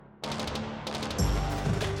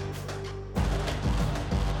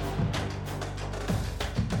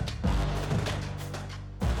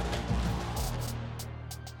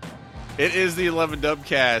It is the 11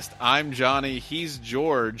 Dubcast. I'm Johnny. He's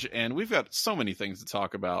George, and we've got so many things to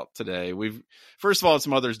talk about today. First of all, it's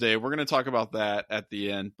Mother's Day. We're going to talk about that at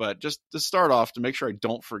the end, but just to start off, to make sure I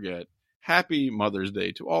don't forget, happy Mother's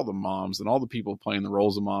Day to all the moms and all the people playing the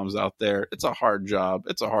roles of moms out there. It's a hard job.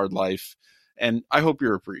 It's a hard life, and I hope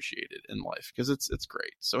you're appreciated in life because it's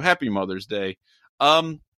great. So happy Mother's Day.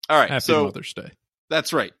 All right. Happy Mother's Day.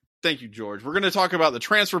 That's right. Thank you, George. We're going to talk about the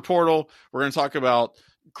transfer portal. We're going to talk about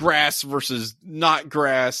grass versus not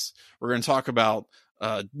grass. We're going to talk about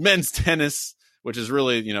men's tennis, which is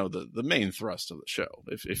really, the main thrust of the show.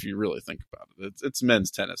 If you really think about it, it's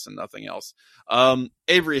men's tennis and nothing else.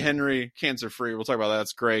 Avery Henry, cancer free. We'll talk about that.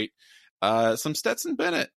 That's great. Some Stetson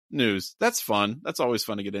Bennett news. That's fun. That's always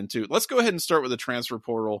fun to get into. Let's go ahead and start with the transfer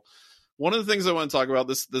portal. One of the things I want to talk about,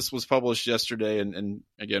 this was published yesterday, and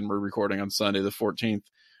again, we're recording on Sunday, the 14th.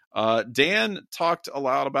 Dan talked a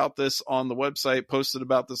lot about this on the website, posted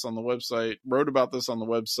about this on the website, wrote about this on the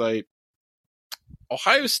website.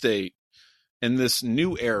 Ohio State, in this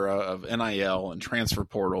new era of NIL and transfer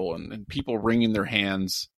portal and people wringing their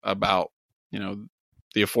hands about,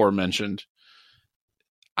 the aforementioned,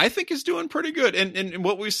 I think is doing pretty good. And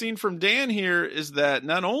what we've seen from Dan here is that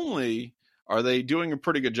not only are they doing a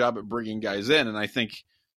pretty good job at bringing guys in, and I think,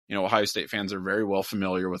 Ohio State fans are very well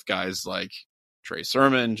familiar with guys like Trey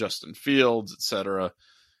Sermon, Justin Fields, etc.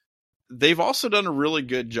 They've also done a really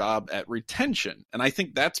good job at retention. And I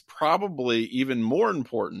think that's probably even more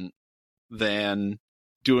important than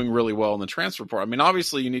doing really well in the transfer portal. I mean,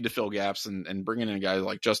 obviously you need to fill gaps, and bringing in a guy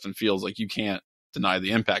like Justin Fields, like, you can't deny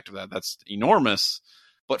the impact of that. That's enormous.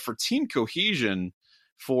 But for team cohesion,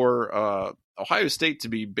 for Ohio State to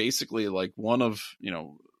be basically like one of,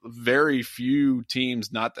 very few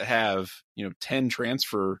teams not to have, 10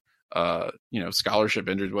 transfer scholarship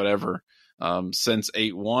injured, whatever, since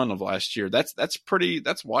 8-1 of last year.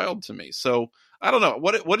 That's wild to me. So I don't know.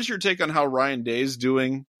 What is your take on how Ryan Day is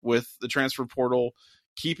doing with the transfer portal,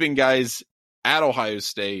 keeping guys at Ohio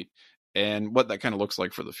State, and what that kind of looks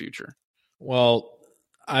like for the future? Well,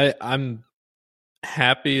 I'm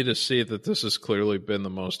happy to see that this has clearly been the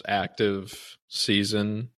most active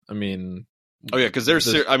season. I mean, oh yeah, because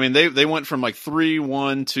they went from like 3,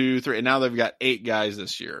 1, 2, 3, and now they've got 8 guys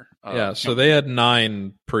this year. So they had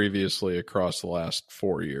 9 previously across the last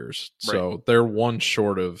 4 years. Right. So they're one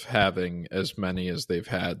short of having as many as they've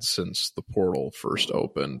had since the portal first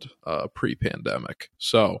opened pre-pandemic.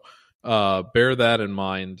 So bear that in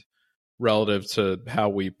mind relative to how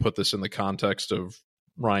we put this in the context of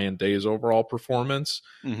Ryan Day's overall performance.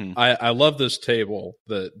 Mm-hmm. I love this table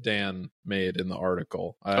that Dan made in the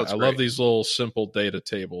article. I love these little simple data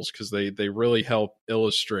tables because they really help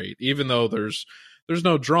illustrate, even though there's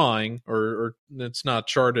no drawing or it's not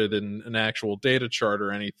charted in an actual data chart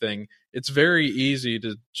or anything. It's very easy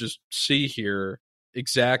to just see here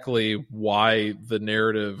exactly why the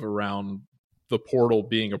narrative around the portal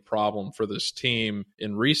being a problem for this team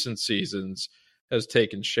in recent seasons has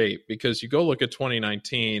taken shape. Because you go look at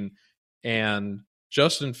 2019 and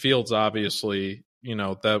Justin Fields, obviously,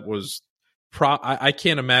 that was I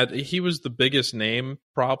can't imagine, he was the biggest name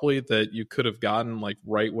probably that you could have gotten like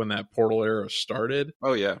right when that portal era started.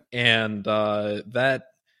 Oh yeah. And that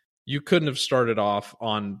you couldn't have started off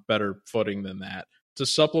on better footing than that. To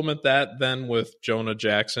supplement that then with Jonah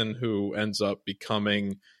Jackson, who ends up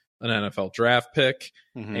becoming an NFL draft pick,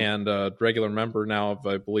 mm-hmm. and a regular member now of,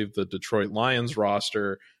 I believe, the Detroit Lions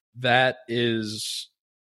roster, that is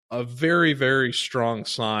a very, very strong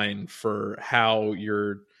sign for how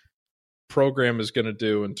your program is going to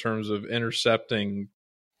do in terms of intercepting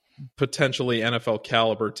potentially NFL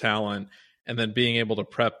caliber talent and then being able to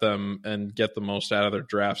prep them and get the most out of their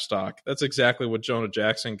draft stock. That's exactly what Jonah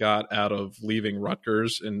Jackson got out of leaving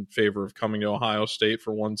Rutgers in favor of coming to Ohio State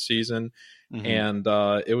for one season. Mm-hmm. And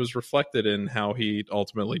it was reflected in how he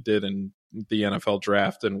ultimately did in the NFL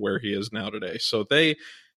draft and where he is now today. So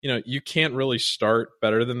you can't really start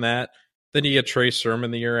better than that. Then you get Trey Sermon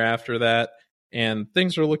the year after that, and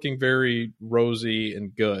things are looking very rosy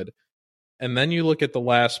and good. And then you look at the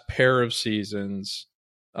last pair of seasons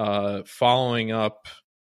following up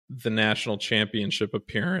the national championship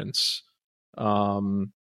appearance.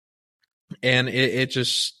 And it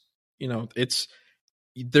just,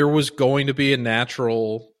 there was going to be a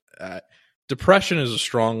natural depression is a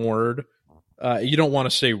strong word. You don't want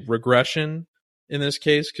to say regression in this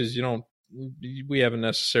case, because we haven't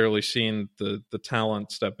necessarily seen the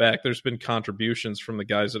talent step back. There's been contributions from the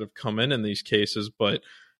guys that have come in these cases, but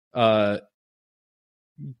Gayo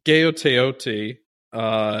Teote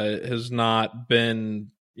has not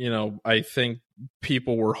been, I think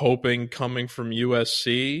people were hoping coming from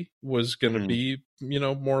USC was going to be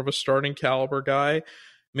more of a starting caliber guy.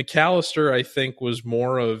 McAllister, I think, was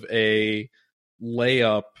more of a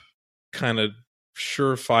layup kind of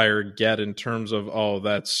surefire get in terms of,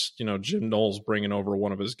 that's, Jim Knowles bringing over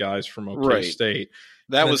one of his guys from OK State.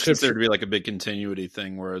 That was considered to be like a big continuity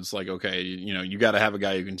thing where it's like, okay, you got to have a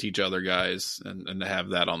guy who can teach other guys, and to have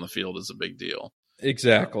that on the field is a big deal.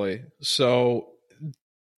 Exactly. So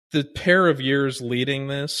the pair of years leading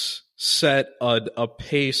this set a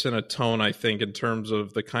pace and a tone, I think, in terms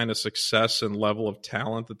of the kind of success and level of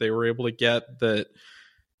talent that they were able to get that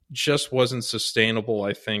just wasn't sustainable,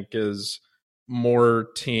 I think, as more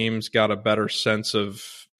teams got a better sense of,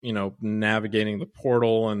 navigating the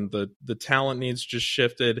portal, and the talent needs just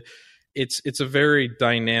shifted. It's a very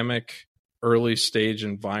dynamic early stage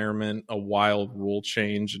environment, a wild rule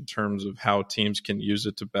change in terms of how teams can use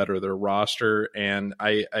it to better their roster. And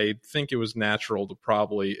I think it was natural to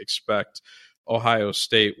probably expect Ohio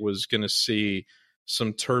State was going to see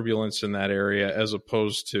some turbulence in that area, as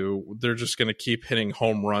opposed to they're just going to keep hitting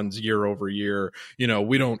home runs year over year.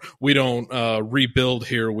 We don't rebuild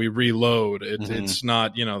here, we reload. It's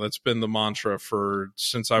not, that's been the mantra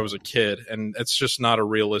since I was a kid, and it's just not a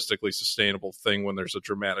realistically sustainable thing when there's a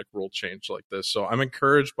dramatic rule change like this. So I'm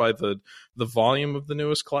encouraged by the volume of the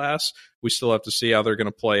newest class. We still have to see how they're going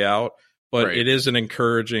to play out, but It is an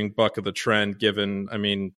encouraging buck of the trend, given,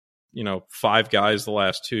 5 guys the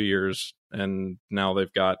last 2 years, and now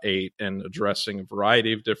they've got 8, and addressing a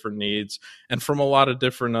variety of different needs, and from a lot of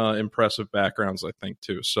different impressive backgrounds, I think,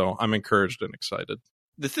 too. So I'm encouraged and excited.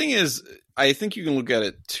 The thing is, I think you can look at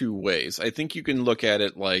it 2 ways. I think you can look at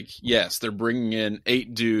it like, yes, they're bringing in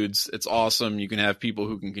 8 dudes. It's awesome. You can have people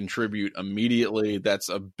who can contribute immediately. That's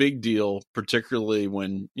a big deal, particularly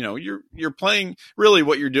when, you're playing. Really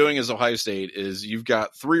what you're doing as Ohio State is you've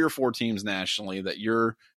got 3 or 4 teams nationally that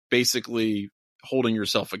you're basically holding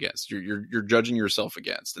yourself against. You're judging yourself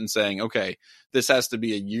against and saying, okay, this has to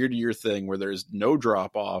be a year-to-year thing where there's no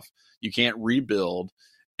drop off. You can't rebuild.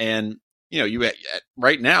 And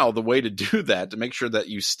right now, the way to do that, to make sure that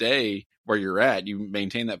you stay where you're at, you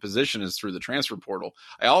maintain that position, is through the transfer portal.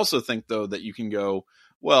 I also think, though, that you can go,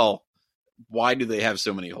 well, why do they have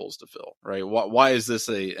so many holes to fill, right? Why is this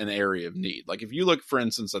an area of need? Like, if you look, for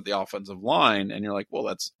instance, at the offensive line, and you're like, well,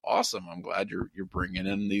 that's awesome. I'm glad you're bringing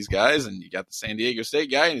in these guys, and you got the San Diego State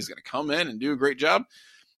guy, and he's going to come in and do a great job.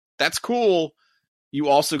 That's cool. You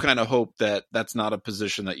also kind of hope that that's not a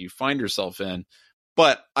position that you find yourself in.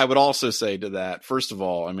 But I would also say to that, first of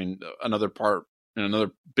all, another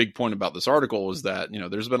big point about this article is that,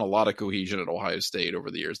 there's been a lot of cohesion at Ohio State over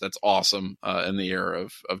the years. That's awesome in the era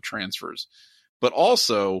of transfers. But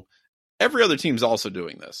also, every other team's also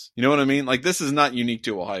doing this. You know what I mean? Like, this is not unique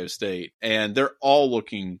to Ohio State. And they're all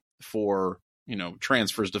looking for,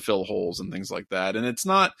 transfers to fill holes and things like that. And it's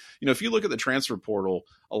not, if you look at the transfer portal,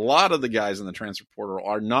 a lot of the guys in the transfer portal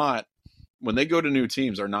are not, when they go to new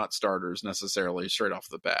teams, are not starters necessarily straight off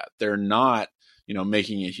the bat. They're not,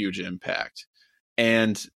 making a huge impact.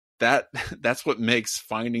 And that's what makes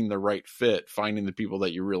finding the right fit, finding the people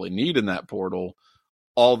that you really need in that portal,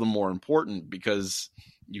 all the more important, because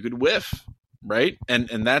you could whiff, right?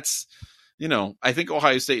 And that's, I think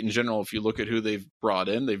Ohio State in general, if you look at who they've brought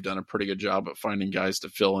in, they've done a pretty good job at finding guys to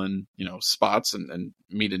fill in, spots and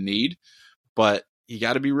meet a need. But you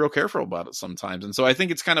got to be real careful about it sometimes. And so I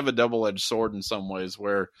think it's kind of a double-edged sword in some ways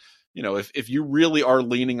where, if you really are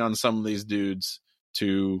leaning on some of these dudes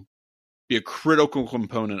to be a critical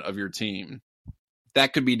component of your team,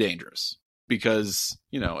 that could be dangerous, because,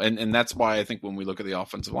 and that's why I think when we look at the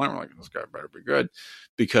offensive line, we're like, this guy better be good,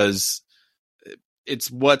 because it's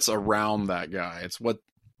what's around that guy. It's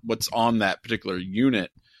what's on that particular unit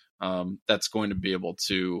that's going to be able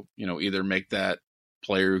to, either make that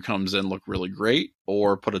player who comes in look really great,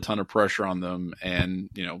 or put a ton of pressure on them and,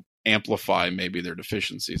 amplify maybe their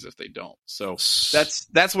deficiencies if they don't. So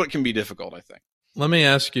that's what can be difficult, I think. Let me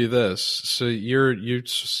ask you this. So you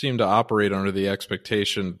seem to operate under the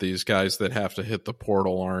expectation these guys that have to hit the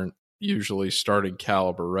portal aren't usually starting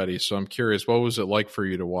caliber ready. So I'm curious, what was it like for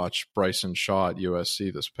you to watch Bryson Shaw at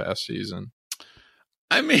USC this past season?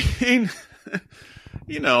 I mean,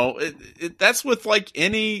 that's with like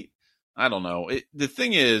any, I don't know. The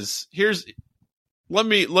thing is, let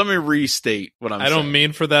me restate what I'm saying. I don't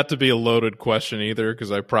mean for that to be a loaded question either, because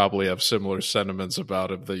I probably have similar sentiments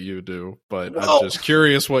about him that you do. But I'm just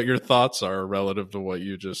curious what your thoughts are relative to what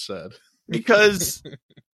you just said.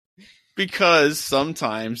 Because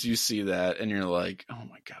sometimes you see that and you're like, oh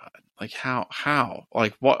my God, like how,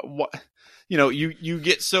 like what, you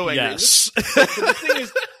get so angry. Yes. The thing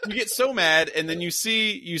is, you get so mad, and then you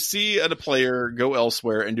see a player go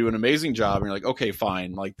elsewhere and do an amazing job, and you're like, okay,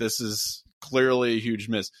 fine, like this is clearly a huge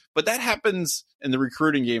miss. But that happens in the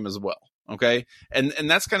recruiting game as well. Okay. And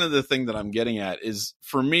that's kind of the thing that I'm getting at is,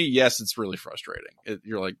 for me, yes, it's really frustrating.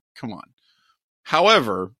 You're like, come on.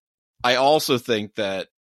 However, I also think that,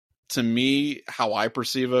 to me, how I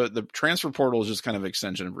perceive it, the transfer portal is just kind of an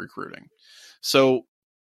extension of recruiting. So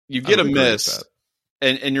you get a miss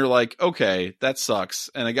and you're like, okay, that sucks.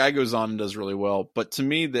 And a guy goes on and does really well. But to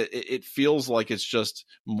me, that it feels like it's just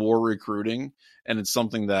more recruiting, and it's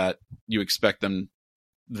something that you expect them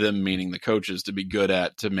meaning the coaches, to be good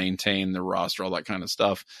at, to maintain the roster, all that kind of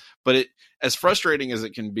stuff. But as frustrating as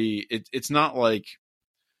it can be, it's not like,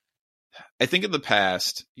 I think in the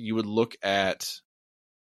past you would look at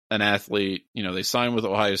an athlete, they sign with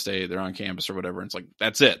Ohio State, they're on campus or whatever, and it's like,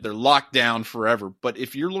 that's it, they're locked down forever. But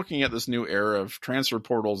if you're looking at this new era of transfer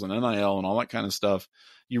portals and NIL and all that kind of stuff,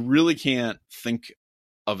 you really can't think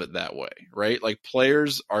of it that way, right? Like,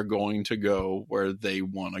 players are going to go where they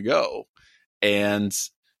want to go. And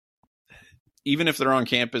even if they're on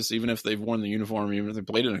campus, even if they've worn the uniform, even if they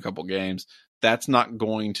played in a couple games, that's not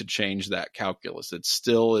going to change that calculus. It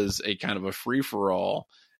still is a kind of a free-for-all.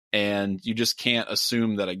 And you just can't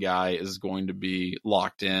assume that a guy is going to be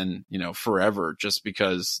locked in, forever, just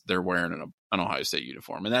because they're wearing an Ohio State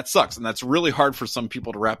uniform. And that sucks. And that's really hard for some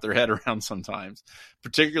people to wrap their head around sometimes,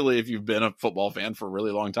 particularly if you've been a football fan for a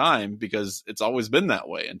really long time, because it's always been that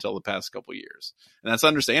way until the past couple of years. And that's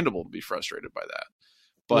understandable to be frustrated by that.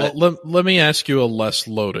 But let me ask you a less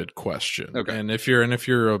loaded question. Okay. And if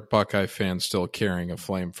you're a Buckeye fan still carrying a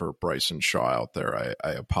flame for Bryson Shaw out there,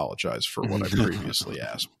 I apologize for what I previously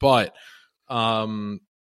asked. But another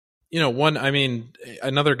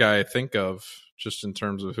guy I think of, just in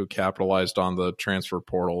terms of who capitalized on the transfer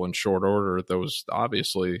portal in short order, that was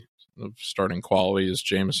obviously of starting quality, is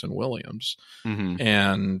Jameson Williams. Mm-hmm.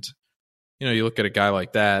 And you look at a guy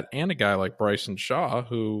like that and a guy like Bryson Shaw,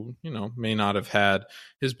 who, may not have had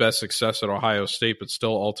his best success at Ohio State, but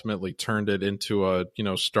still ultimately turned it into a,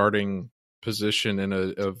 starting position in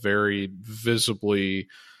a very visibly,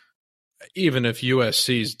 even if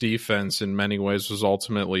USC's defense in many ways was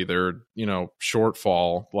ultimately their,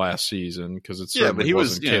 shortfall last season, because it certainly but he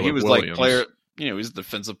wasn't was, Caleb he was Williams. like player. He's the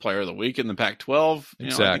defensive player of the week in the Pac-12.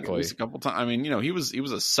 Exactly. At least a couple times. I mean, he was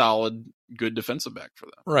a solid, good defensive back for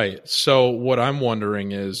them. Right. So what I'm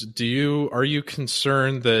wondering is, are you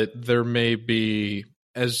concerned that there may be,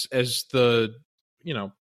 as the,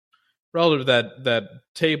 relative to that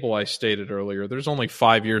table I stated earlier, there's only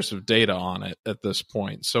 5 years of data on it at this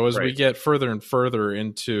point. So as we get further and further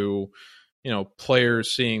into, players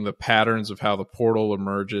seeing the patterns of how the portal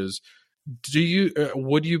emerges,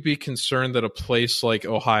 would you be concerned that a place like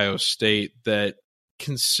Ohio State that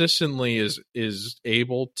consistently is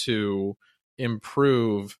able to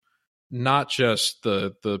improve not just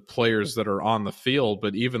the players that are on the field,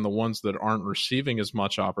 but even the ones that aren't receiving as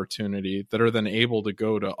much opportunity, that are then able to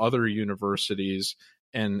go to other universities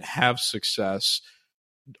and have success,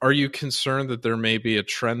 are you concerned that there may be a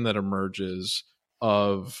trend that emerges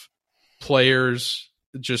of players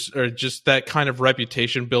just that kind of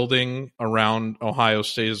reputation building around Ohio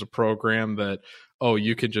State as a program, that,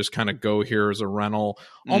 you could just kind of go here as a rental,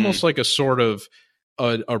 almost like a sort of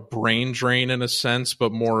a brain drain in a sense,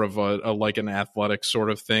 but more of a like an athletic sort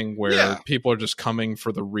of thing where people are just coming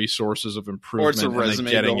for the resources of improvement, or it's a resume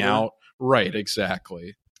and getting builder. out. Right.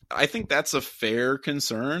 Exactly. I think that's a fair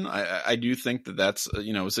concern. I do think that's,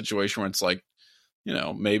 a situation where it's like,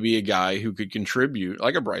 maybe a guy who could contribute,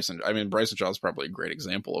 like a Bryson. I mean, Bryson Shaw is probably a great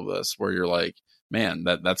example of this, where you're like, man,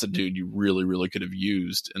 that's a dude you really, really could have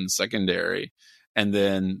used in secondary. And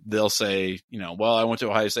then they'll say, well, I went to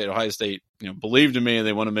Ohio State. Ohio State, believed in me, and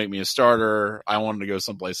they want to make me a starter. I wanted to go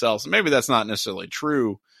someplace else. And maybe that's not necessarily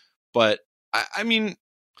true, but I mean,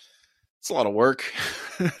 it's a lot of work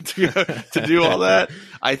to do all that.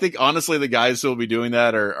 I think, honestly, the guys who will be doing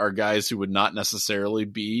that are guys who would not necessarily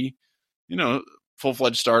be,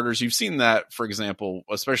 full-fledged starters. You've seen that, for example,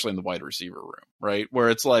 especially in the wide receiver room, right? Where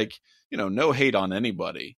it's like, no hate on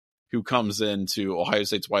anybody who comes into Ohio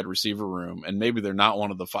State's wide receiver room, and maybe they're not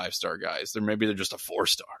one of the 5-star guys. Maybe they're just a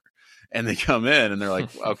 4-star, and they come in and they're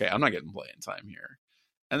like, okay, I'm not getting playing time here.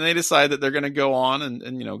 And they decide that they're going to go on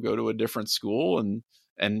and go to a different school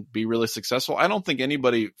and be really successful. I don't think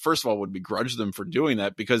anybody, first of all, would begrudge them for doing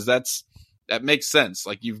that, because that makes sense.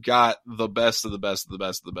 Like, you've got the best of the best of the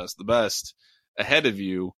best of the best of the best ahead of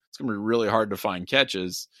you. It's going to be really hard to find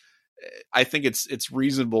catches. I think it's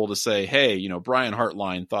reasonable to say, hey, Brian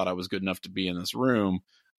Hartline thought I was good enough to be in this room.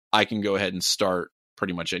 I can go ahead and start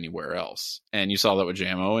pretty much anywhere else. And you saw that with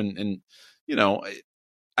Jamo, and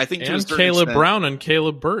I think to a certain Caleb extent, Brown and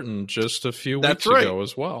Caleb Burton just a few weeks ago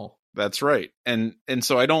as well. That's right. And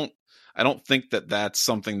so I don't I don't think that that's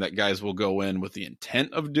something that guys will go in with the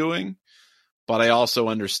intent of doing. But I also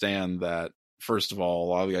understand that, first of all, a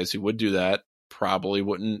lot of the guys who would do that probably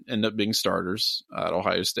wouldn't end up being starters at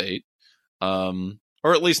Ohio State.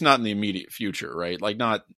 Or at least not in the immediate future, right? Like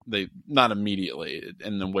not immediately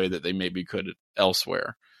in the way that they maybe could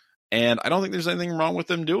elsewhere. And I don't think there's anything wrong with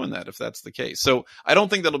them doing that if that's the case. So I don't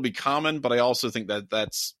think that'll be common, but I also think that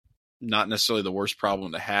that's not necessarily the worst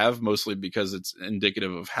problem to have, mostly because it's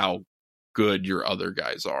indicative of how good your other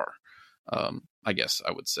guys are. I guess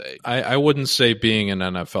I would say. I wouldn't say being an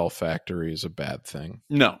NFL factory is a bad thing.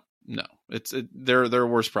 No. There are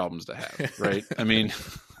worse problems to have, right? I mean,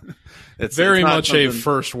 it's very much a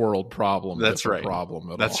first world problem. That's right.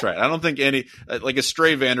 Problem. That's right. I don't think any like a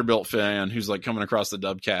stray Vanderbilt fan who's like coming across the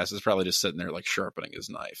Dubcast is probably just sitting there like sharpening his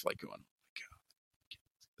knife, like going,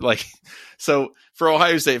 like, so for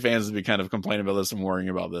Ohio State fans to be kind of complaining about this and worrying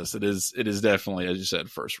about this, it is definitely, as you said,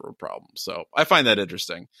 first world problem. So I find that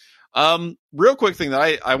interesting. Real quick thing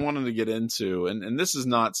that I wanted to get into, and this is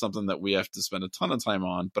not something that we have to spend a ton of time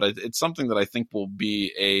on, but it's something that I think will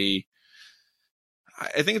be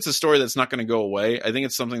I think it's a story that's not going to go away. I think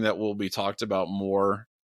it's something that will be talked about more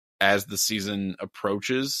as the season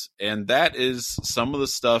approaches. And that is some of the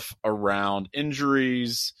stuff around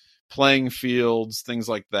injuries, playing fields, things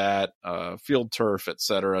like that, field turf,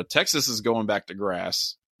 etc. Texas is going back to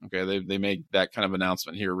grass. Okay, they made that kind of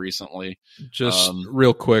announcement here recently. Just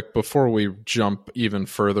real quick, before we jump even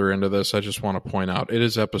further into this, I just want to point out it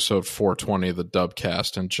is episode 420 of the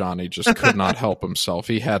Dubcast, and Johnny just could not help himself.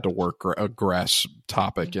 He had to work a grass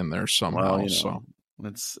topic in there somehow. Well, so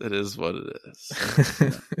it is what it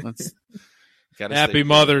is. Happy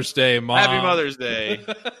Mother's Day, Mom. Happy Mother's Day.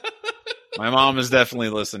 My mom is definitely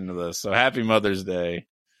listening to this, so happy Mother's Day.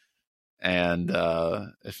 And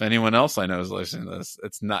if anyone else I know is listening to this,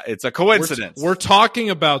 it's a coincidence. We're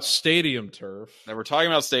talking about stadium turf. Now we're talking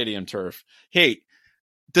about stadium turf. Hey,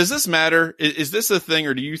 does this matter? Is this a thing,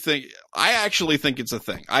 or do you think? I actually think it's a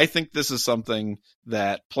thing. I think this is something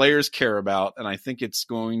that players care about, and I think it's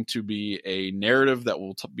going to be a narrative that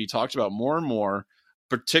will be talked about more and more.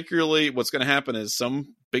 Particularly, what's going to happen is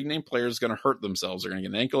some big name players are going to hurt themselves. They're going to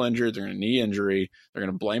get an ankle injury. They're going to knee injury. They're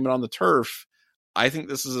going to blame it on the turf. I think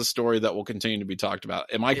this is a story that will continue to be talked about.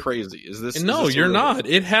 Am I crazy? Is this? No, you're not.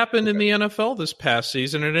 It happened in the NFL this past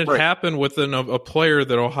season, and it happened with a player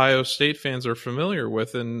that Ohio State fans are familiar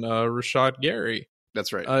with, in Rashad Gary.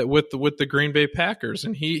 That's right. With the Green Bay Packers,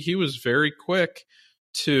 and he was very quick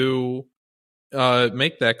to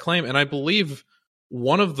make that claim, and I believe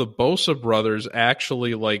one of the Bosa brothers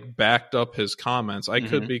actually backed up his comments. I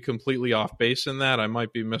could be completely off base in that. I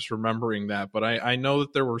might be misremembering that, but I know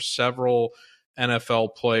that there were several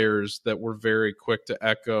NFL players that were very quick to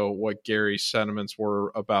echo what Gary's sentiments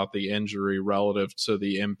were about the injury relative to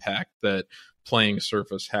the impact that playing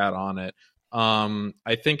surface had on it.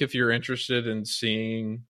 I think if you're interested in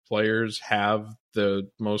seeing players have the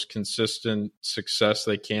most consistent success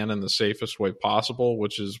they can in the safest way possible,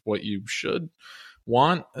 which is what you should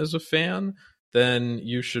want as a fan, then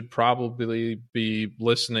you should probably be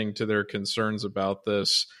listening to their concerns about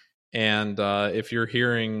this. And if you're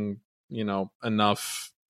hearing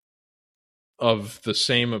enough of the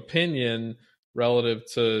same opinion relative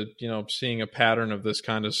to, seeing a pattern of this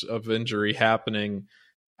kind of injury happening,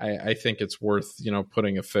 I think it's worth,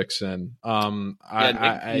 putting a fix in.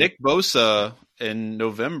 Nick Bosa in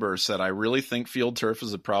November said, I really think field turf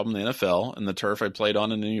is a problem in the NFL, and the turf I played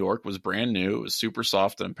on in New York was brand new. It was super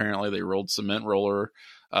soft, and apparently they rolled cement roller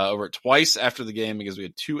over it twice after the game because we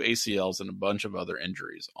had 2 ACLs and a bunch of other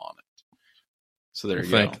injuries on it. So there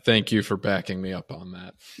you go. Thank you for backing me up on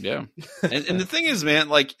that. Yeah. And the thing is,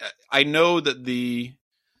 man, I know that the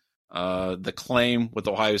claim with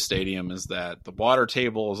Ohio Stadium is that the water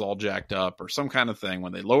table is all jacked up or some kind of thing.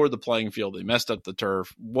 When they lowered the playing field, they messed up the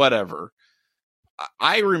turf, whatever.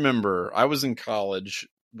 I remember I was in college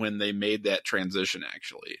when they made that transition,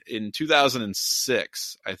 actually. In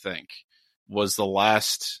 2006, I think, was the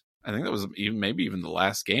last... I think that was maybe even the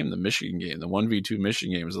last game, the Michigan game, the 1v2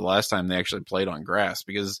 Michigan game was the last time they actually played on grass,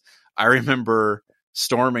 because I remember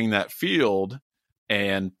storming that field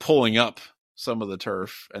and pulling up some of the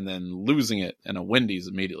turf and then losing it in a Wendy's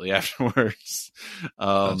immediately afterwards.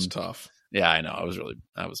 That's tough. Yeah, I know.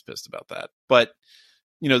 I was pissed about that. But,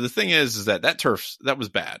 the thing is that turf, that was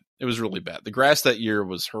bad. It was really bad. The grass that year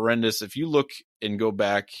was horrendous. If you look and go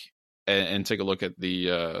back and take a look at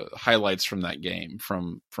the highlights from that game,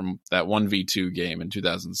 from that 1v2 game in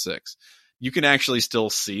 2006, you can actually still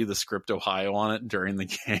see the script Ohio on it during the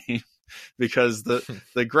game. because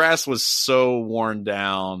the grass was so worn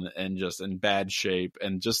down and just in bad shape,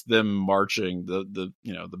 and just them marching, the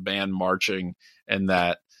band marching and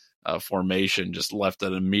that formation just left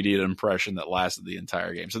an immediate impression that lasted the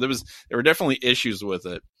entire game. So there were definitely issues with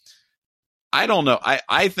it. I don't know.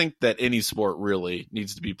 I think that any sport really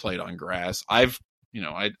needs to be played on grass. I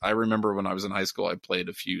remember when I was in high school, I played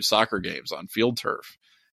a few soccer games on field turf,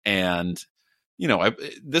 and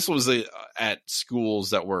this was at schools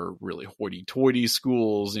that were really hoity-toity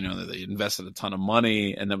schools. They invested a ton of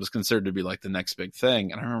money, and that was considered to be like the next big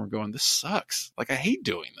thing. And I remember going, "This sucks. Like, I hate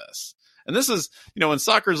doing this." And this is, when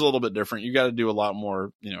soccer is a little bit different, you got to do a lot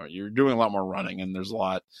more. You're doing a lot more running, and there's a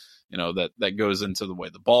lot, that goes into the way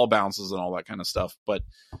the ball bounces and all that kind of stuff. But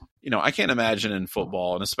I can't imagine in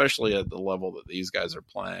football, and especially at the level that these guys are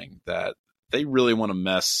playing, that they really want to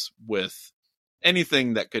mess with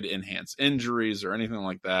anything that could enhance injuries or anything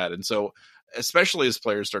like that. And so, especially as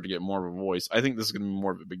players start to get more of a voice, I think this is going to be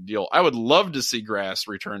more of a big deal. I would love to see grass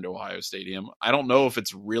return to Ohio Stadium. I don't know if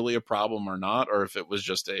it's really a problem or not, or if it was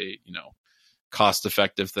just a,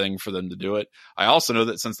 cost-effective thing for them to do it. I also know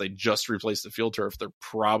that since they just replaced the field turf, they're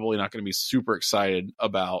probably not going to be super excited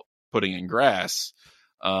about putting in grass.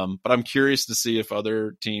 But I'm curious to see if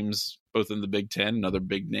other teams, both in the Big Ten and other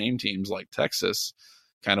big name teams like Texas,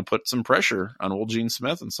 kind of put some pressure on old Gene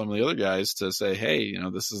Smith and some of the other guys to say, hey,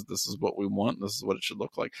 this is what we want. This is what it should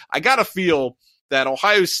look like. I got to feel that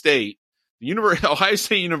Ohio State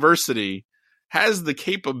University has the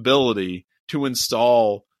capability to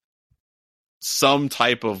install some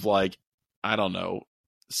type of, like, I don't know,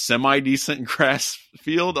 semi-decent grass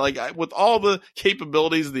field, with all the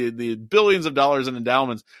capabilities, the billions of dollars in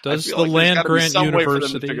endowments. Does the land grant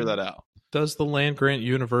university figure that out? Does the land grant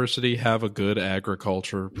university have a good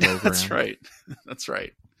agriculture program? That's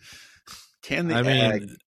right. Can the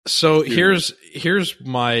ag? So here's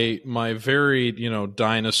my very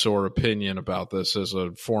dinosaur opinion about this as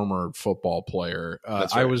a former football player.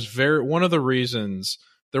 That's right. I was one of the reasons.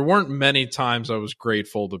 There weren't many times I was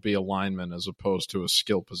grateful to be a lineman as opposed to a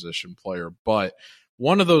skill position player, but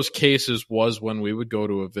one of those cases was when we would go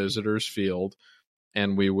to a visitor's field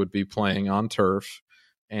and we would be playing on turf,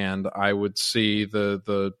 and I would see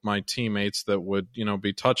my teammates that would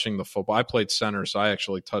be touching the football. I played center, so I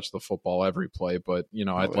actually touched the football every play, but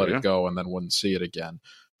I'd let it go and then wouldn't see it again.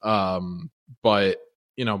 But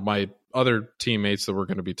my other teammates that were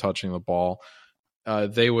going to be touching the ball,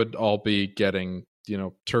 they would all be getting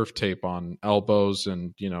turf tape on elbows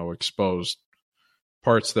and exposed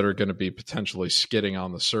parts that are going to be potentially skidding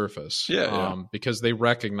on the surface. Because they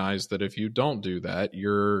recognize that if you don't do that,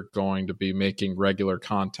 you're going to be making regular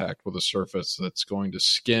contact with a surface that's going to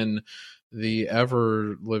skin the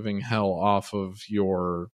ever living hell off of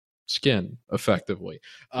your skin effectively.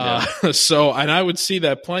 So, and I would see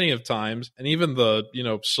that plenty of times, and even the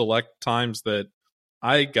select times that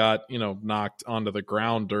I got knocked onto the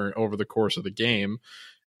ground over the course of the game,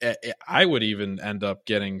 I would even end up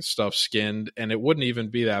getting stuff skinned, and it wouldn't even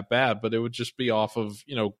be that bad, but it would just be off of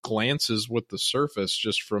glances with the surface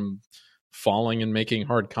just from falling and making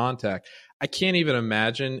hard contact. I can't even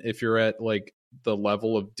imagine if you're at like the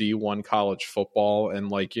level of D1 college football and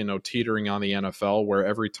teetering on the NFL, where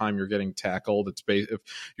every time you're getting tackled, if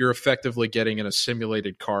you're effectively getting in a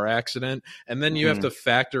simulated car accident, and then you have to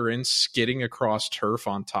factor in skidding across turf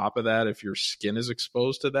on top of that if your skin is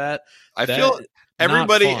exposed to that. I feel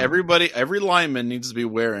every lineman needs to be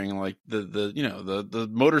wearing like the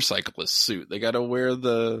motorcyclist suit. They got to wear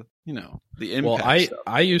the impact stuff.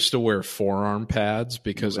 I used to wear forearm pads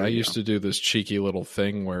because I used to do this cheeky little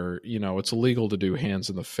thing where it's illegal to do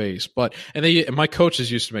hands in the face, and my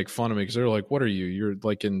coaches used to make fun of me because they're like, "What are you? You're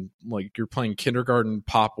you're playing kindergarten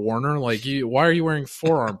Pop Warner. Why are you wearing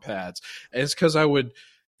forearm pads?" And it's because I would.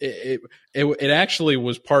 It actually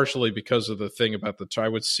was partially because of the thing about I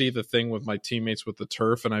would see the thing with my teammates with the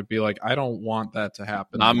turf, and I'd be like, I don't want that to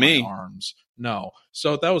happen. Not to me. My arms. No.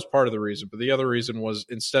 So that was part of the reason. But the other reason was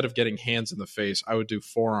instead of getting hands in the face, I would do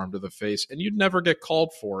forearm to the face, and you'd never get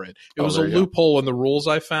called for it. It was a loophole in the rules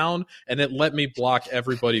I found, and it let me block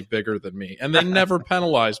everybody bigger than me. And they never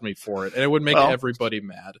penalized me for it, and it would make everybody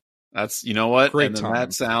mad. That's what? Great and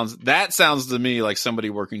time. That sounds to me like somebody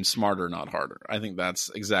working smarter, not harder. I think that's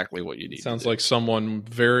exactly what you need. Sounds like someone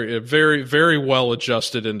very, very, very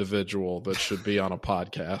well-adjusted individual that should be on a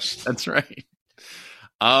podcast. That's right.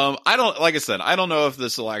 I don't know if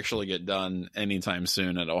this will actually get done anytime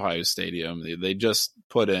soon at Ohio Stadium. They just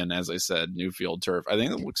put in, as I said, new field turf. I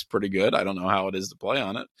think it looks pretty good. I don't know how it is to play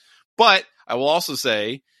on it, but I will also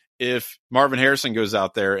say if Marvin Harrison goes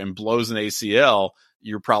out there and blows an ACL,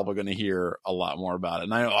 you're probably going to hear a lot more about it.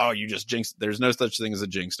 And I know, you just jinxed. There's no such thing as a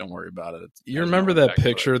jinx. Don't worry about it. You remember that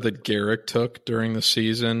picture that Garrick took during the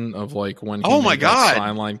season of like when he made that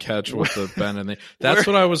sideline catch with the bend and that's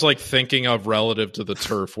what I was like thinking of relative to the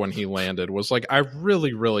turf when he landed, was like, I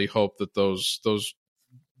really, really hope that those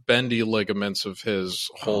bendy ligaments of his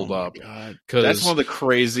hold up. Because that's one of the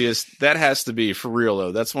craziest. That has to be, for real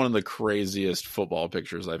though, that's one of the craziest football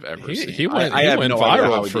pictures I've ever seen. He went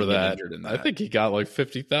viral for that. I think he got like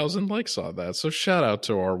 50,000 likes on that. So shout out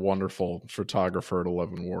to our wonderful photographer at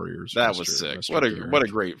 11 Warriors. That was sick. What a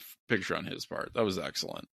great picture on his part. That was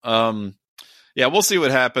excellent. Yeah, we'll see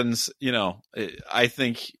what happens. I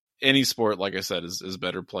think any sport, like I said, is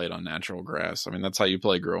better played on natural grass. I mean, that's how you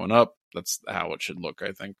play growing up. That's how it should look,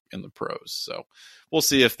 I think, in the pros. So we'll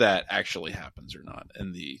see if that actually happens or not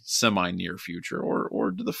in the semi-near future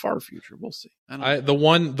or to the far future. We'll see. The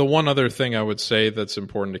one other thing I would say that's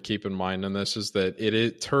important to keep in mind in this is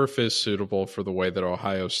that turf is suitable for the way that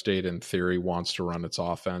Ohio State, in theory, wants to run its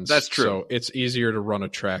offense. That's true. So it's easier to run a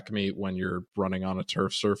track meet when you're running on a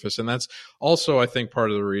turf surface. And that's also, I think,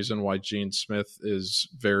 part of the reason why Gene Smith is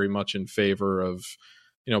very much in favor of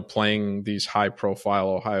playing these high profile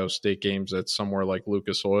Ohio State games at somewhere like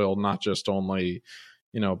Lucas Oil, not just only,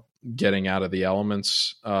 getting out of the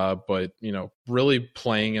elements, but, really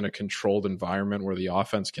playing in a controlled environment where the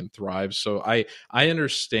offense can thrive. So I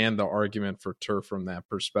understand the argument for turf from that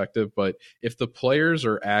perspective, but if the players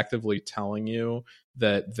are actively telling you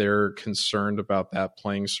that they're concerned about that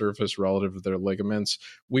playing surface relative to their ligaments,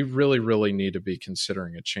 we really, really need to be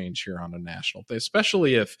considering a change here on a national day,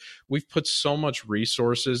 especially if we've put so much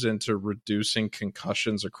resources into reducing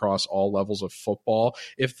concussions across all levels of football.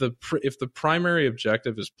 If the primary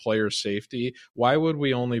objective is player safety, why would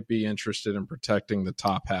we only be interested in protecting the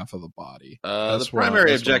top half of the body? The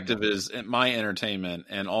primary objective is my entertainment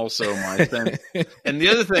and also my sense. And the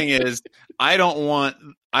other thing is, I don't want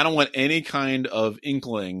any kind of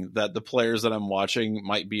inkling that the players that I'm watching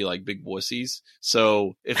might be like big wussies.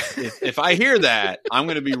 So if I hear that, I'm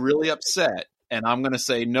going to be really upset and I'm going to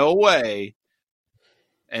say, no way.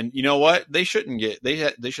 And you know what? They shouldn't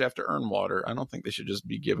they should have to earn water. I don't think they should just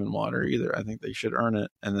be given water either. I think they should earn it.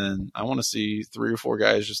 And then I want to see 3 or 4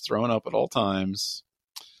 guys just throwing up at all times.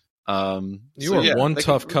 One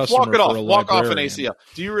tough customer. Walk it off. For a walk librarian. Off an ACL.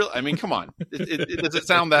 Do you really? I mean, come on. Does it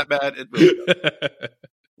sound that bad? It really does.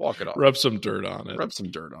 Walk it off. Rub some dirt on it.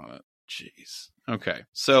 Jeez. Okay.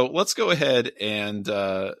 So let's go ahead and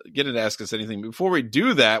get it. Ask Us Anything. Before we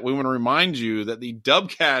do that, we want to remind you that the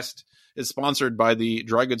Dubcast is sponsored by the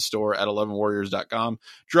dry goods store at 11warriors.com.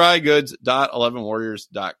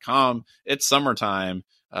 drygoods.11warriors.com. It's summertime.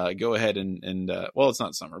 Go ahead and well, it's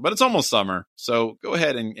not summer, but it's almost summer. So go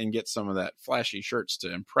ahead and get some of that flashy shirts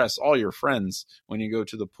to impress all your friends when you go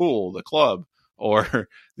to the pool, the club, or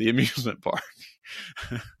the amusement park.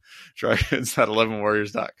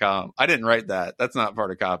 drygoods.11warriors.com. I didn't write that. That's not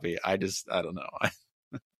part of copy. I don't know.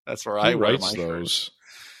 That's where I write those.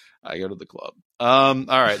 I go to the club. All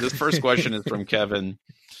right. This first question is from Kevin,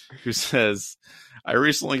 who says, I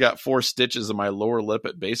recently got 4 stitches in my lower lip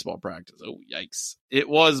at baseball practice. Oh, yikes. It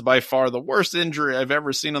was by far the worst injury I've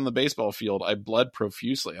ever seen on the baseball field. I bled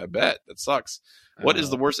profusely. I bet. That sucks. What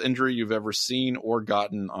is the worst injury you've ever seen or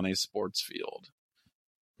gotten on a sports field?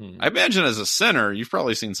 I imagine as a center, you've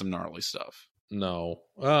probably seen some gnarly stuff. No.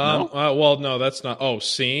 No, that's not. Oh,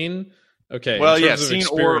 seen? Okay. Well, yeah, seen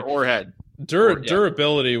or head.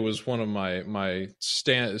 Durability was one of my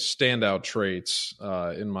standout traits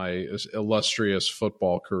in my illustrious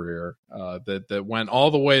football career that went all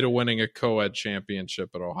the way to winning a co-ed championship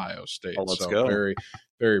at Ohio State. Oh, let's go. Very,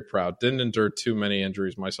 very proud. Didn't endure too many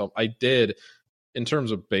injuries myself. I did. In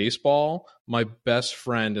terms of baseball, my best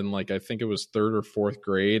friend in I think it was 3rd or 4th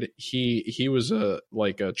grade, he was a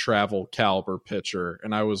travel caliber pitcher,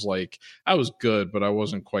 and I was good, but I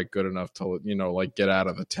wasn't quite good enough to get out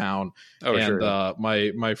of the town. Oh, and sure.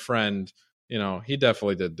 My friend, he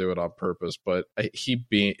definitely did do it on purpose, but he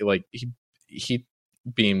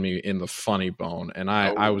beamed me in the funny bone, and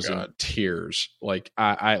I was in tears.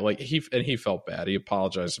 He felt bad. He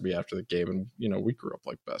apologized to me after the game, and we grew up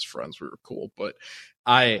like best friends. We were cool, but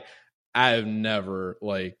I have never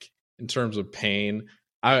in terms of pain.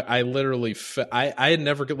 I literally I had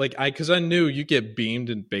never because I knew you get beamed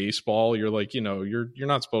in baseball. You're you're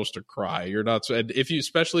not supposed to cry. You're not.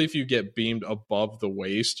 Especially if you get beamed above the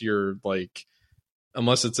waist, you're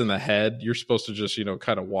unless it's in the head, you're supposed to just,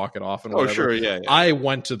 kind of walk it off and whatever. Oh, sure, yeah. I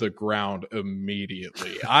went to the ground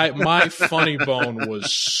immediately. My funny bone was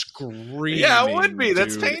screaming. Yeah, it would be.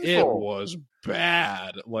 That's dude. painful. It was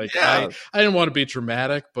bad. Like Yeah. I didn't want to be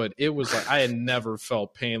dramatic, but it was like I had never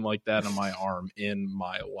felt pain like that in my arm in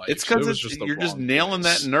my life. It's because you're just nailing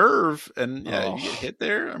that nerve, and you get hit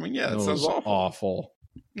there. I mean, yeah, it sounds awful.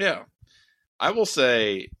 Yeah. I will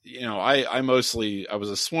say, I was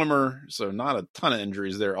a swimmer, so not a ton of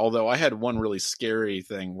injuries there. Although I had one really scary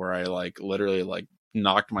thing where I literally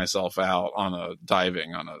knocked myself out on a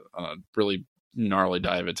really gnarly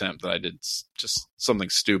dive attempt that I did just something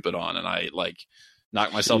stupid on, and I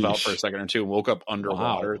knocked myself out for a second or two and woke up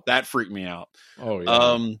underwater. Wow. That freaked me out. Oh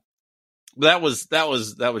yeah. That was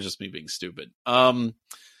just me being stupid.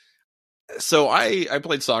 So I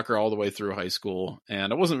played soccer all the way through high school,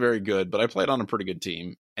 and I wasn't very good, but I played on a pretty good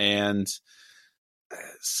team. And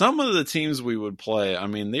some of the teams we would play, I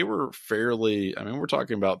mean, they were we're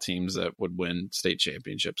talking about teams that would win state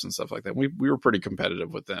championships and stuff like that. We were pretty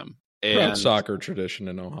competitive with them. And soccer tradition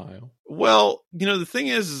in Ohio. Well, the thing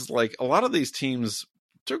is a lot of these teams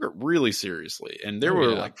took it really seriously, and there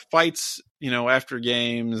were fights, after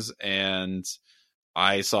games, and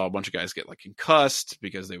I saw a bunch of guys get concussed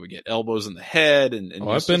because they would get elbows in the head. And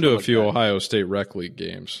I've been to a few Ohio State rec league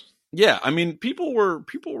games. Yeah, I mean, people were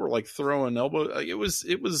throwing elbows.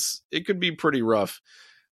 It could be pretty rough.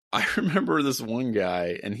 I remember this one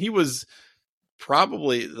guy, and he was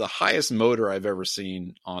probably the highest motor I've ever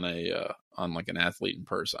seen on an athlete in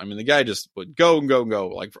person. I mean, the guy just would go and go and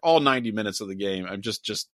go for all 90 minutes of the game. I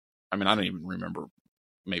don't even remember.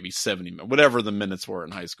 Maybe 70, whatever the minutes were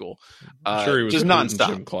in high school. I'm sure he was just nonstop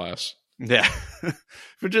gym class. Yeah.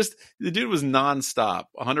 But the dude was nonstop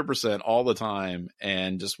 100% all the time,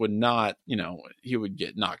 and just would not, he would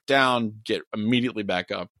get knocked down, get immediately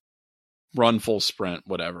back up, run full sprint,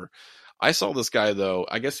 whatever. I saw this guy though,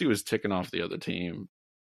 I guess he was ticking off the other team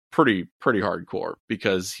pretty hardcore,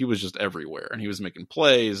 because he was just everywhere, and he was making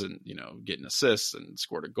plays and, getting assists, and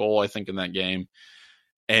scored a goal, I think, in that game.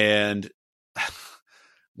 And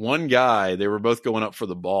one guy, they were both going up for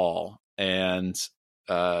the ball, and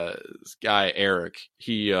this guy Eric,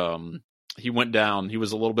 he went down. He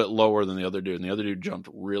was a little bit lower than the other dude, and the other dude jumped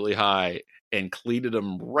really high and cleated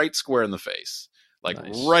him right square in the face,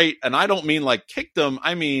 nice. Right. And I don't mean kicked him.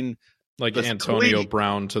 I mean Antonio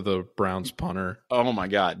Brown to the Browns punter. Oh my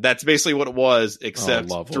God, that's basically what it was, except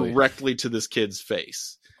directly to this kid's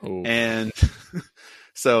face. Ooh. And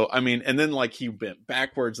so, I mean, and then he bent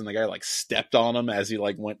backwards, and the guy stepped on him as he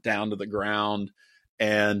went down to the ground.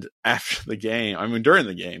 And after the game, I mean, during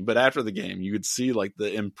the game, but after the game, you could see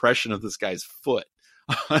the impression of this guy's foot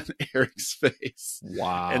on Eric's face.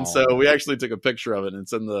 Wow. And so we actually took a picture of it, and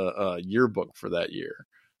it's in the yearbook for that year,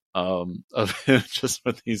 of him just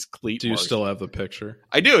with these cleat marks. Do you marks. Still have the picture?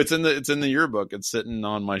 I do. It's in the yearbook. It's sitting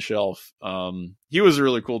on my shelf. He was a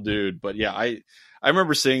really cool dude, but yeah, I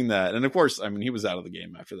remember seeing that, and of course, I mean, he was out of the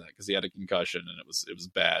game after that because he had a concussion, and it was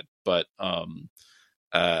bad. But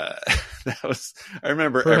that was. I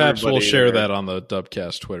remember. Perhaps we'll share that on the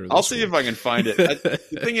Dubcast Twitter. I'll see if I can find it. The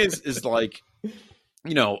thing is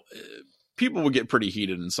people would get pretty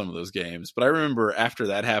heated in some of those games, but I remember after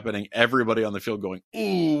that happening, everybody on the field going,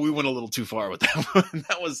 "Ooh, we went a little too far with that one.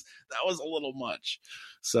 That was a little much."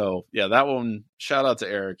 So yeah, that one. Shout out to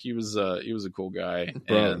Eric. He was a cool guy,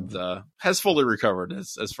 and has fully recovered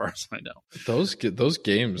as far as I know. Those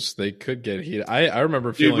games, they could get heated. I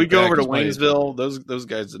remember feeling. Dude, we go over to Waynesville. Those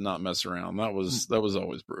guys did not mess around. That was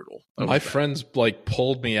always brutal. My friends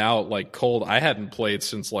pulled me out cold. I hadn't played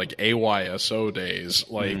since AYSO days.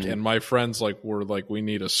 And my friends were we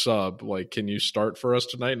need a sub. Can you start for us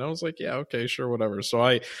tonight? And I was yeah, okay, sure, whatever. So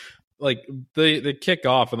I. They kick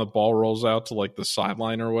off and the ball rolls out to the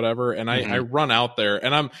sideline or whatever, and I run out there,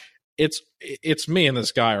 and it's me and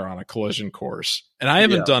this guy are on a collision course, and I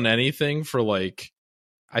haven't done anything for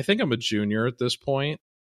I think I'm a junior at this point,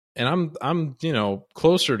 and I'm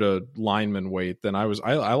closer to lineman weight than I was.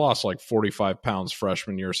 I lost 45 pounds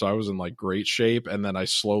freshman year, so I was in great shape, and then I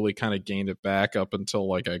slowly kind of gained it back up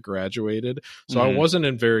until I graduated. So I wasn't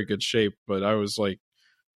in very good shape, but I was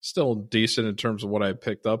still decent in terms of what I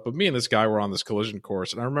picked up. But me and this guy were on this collision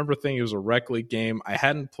course, and I remember thinking it was a rec league game. I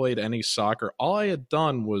hadn't played any soccer. All I had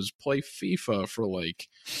done was play FIFA for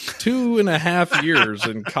 2.5 years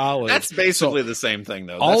in college. That's basically the same thing,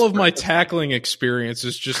 though. All of my tackling experience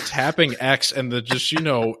is just tapping X and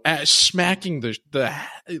smacking the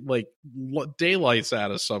daylights out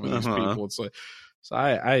of some of these people. It's so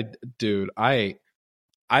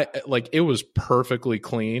it was perfectly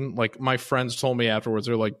clean. Like my friends told me afterwards,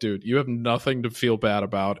 they're like, dude, you have nothing to feel bad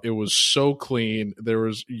about. It was so clean.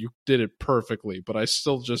 You did it perfectly, but I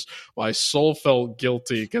still my soul felt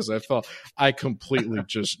guilty because I felt I completely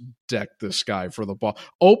just decked this guy for the ball.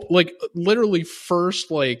 Like literally first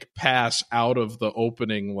like pass out of the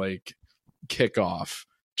opening like kickoff.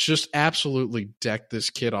 Just absolutely decked this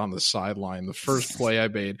kid on the sideline. The first play I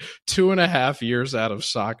made, 2.5 years out of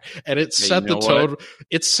soccer, and it set the tone.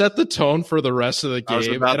 It set the tone for the rest of the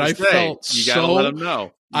game, and I felt you gotta let him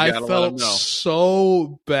know. I felt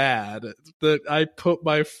so bad that I put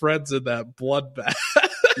my friends in that bloodbath.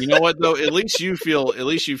 You know what though? At least you feel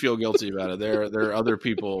guilty about it. There are other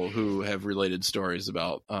people who have related stories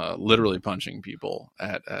about literally punching people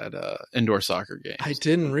at indoor soccer games. I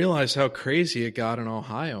didn't realize how crazy it got in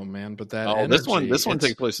Ohio, man. But that this one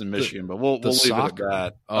takes place in Michigan, but we'll leave it at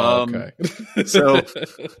that. Okay. So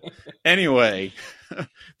anyway,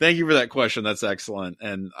 thank you for that question. That's excellent.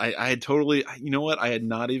 And I had totally, you know what? I had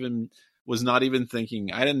was not even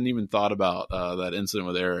thinking. I hadn't even thought about that incident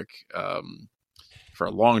with Eric. For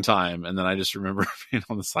a long time, and then I just remember being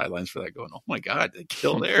on the sidelines for that, going, "Oh my god, they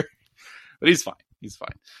killed Eric!" But he's fine. He's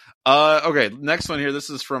fine. Okay, next one here. This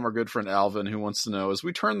is from our good friend Alvin, who wants to know: as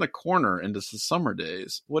we turn the corner into the summer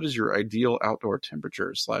days, what is your ideal outdoor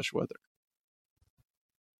temperature / weather?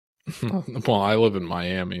 Well, I live in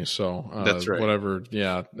Miami, so that's right. Whatever.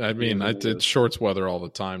 Yeah, I mean, I did shorts weather all the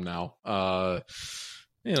time now.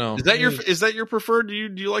 You know, is that your preferred? Do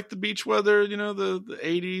you like the beach weather? You know, the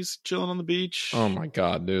 80s, chilling on the beach. Oh my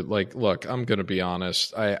god, dude! Like, look, I'm gonna be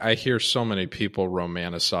honest. I hear so many people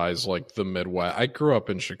romanticize like the Midwest. I grew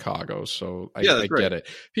up in Chicago, so I get it.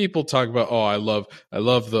 People talk about, oh, I love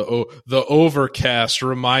the overcast.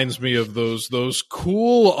 Reminds me of those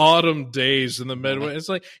cool autumn days in the Midwest. It's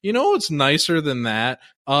like, you know what's nicer than that?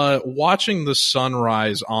 Watching the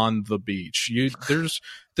sunrise on the beach.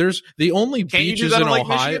 There's the only beaches in Ohio.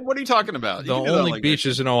 Michigan? What are you talking about? The only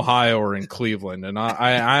beaches in Ohio are in Cleveland, and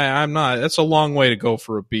I'm not. That's a long way to go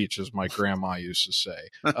for a beach, as my grandma used to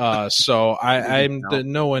say. So I'm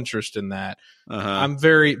no interest in that. I'm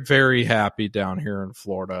very, very happy down here in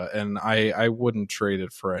Florida, and I wouldn't trade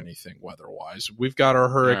it for anything weather-wise. We've got our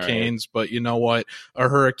hurricanes, but you know what? A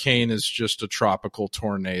hurricane is just a tropical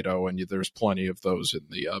tornado, and there's plenty of those in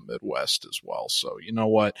the Midwest as well. So you know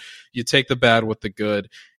what? You take the bad with the good.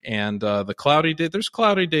 And the cloudy day, there's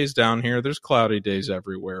cloudy days down here. There's cloudy days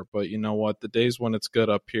everywhere. But you know what? The days when it's good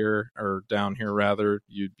up here, or down here rather,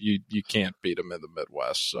 you can't beat them in the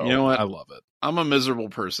Midwest. So you know what? I love it. I'm a miserable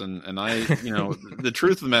person, and the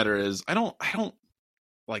truth of the matter is, I don't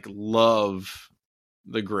like love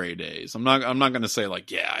the gray days. I'm not going to say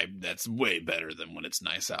like, that's way better than when it's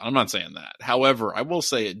nice out. I'm not saying that. However, I will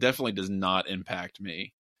say it definitely does not impact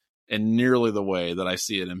me in nearly the way that I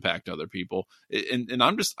see it impact other people. And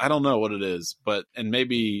I don't know what it is, and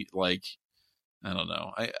maybe like, I don't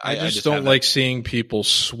know. I just don't like seeing people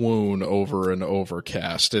swoon over an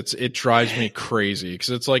overcast. It drives me crazy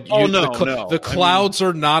because it's like, the clouds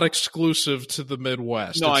are not exclusive to the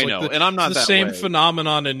Midwest. No, it's I know, and I'm not the that same way.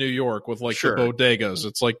 phenomenon in New York with like the bodegas.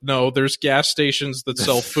 It's like, no, there's gas stations that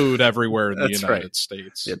sell food everywhere in the United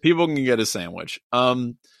States. Yeah, people can get a sandwich.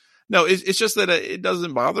 No, it's just that it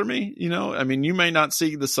doesn't bother me. You know, I mean, you may not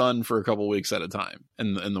see the sun for a couple weeks at a time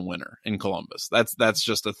in the winter in Columbus. That's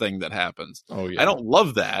just a thing that happens. Oh yeah, I don't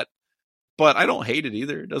love that, but I don't hate it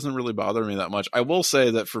either. It doesn't really bother me that much. I will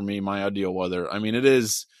say that for me, my ideal weather, I mean, it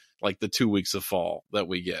is like the 2 weeks of fall that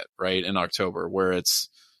we get right in October, where it's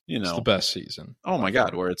it's the best season. Oh my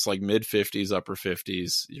god, where it's like mid 50s, upper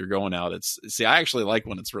 50s. You're going out. I actually like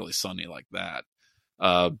when it's really sunny like that.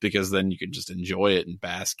 Because then you can just enjoy it and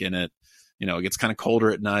bask in it. You know, it gets kind of colder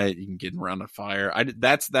at night. You can get around a fire.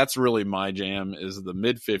 That's really my jam, is the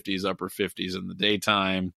mid 50s, upper 50s in the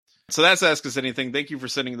daytime. So that's Ask Us Anything. Thank you for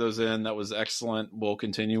sending those in. That was excellent. We'll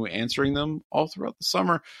continue answering them all throughout the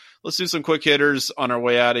summer. Let's do some quick hitters on our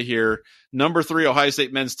way out of here. Number 3, Ohio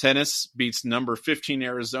State men's tennis beats number 15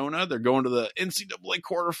 Arizona. They're going to the NCAA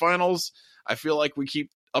quarterfinals. I feel like we keep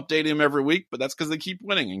updating them every week, but that's because they keep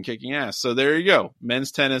winning and kicking ass. So there you go.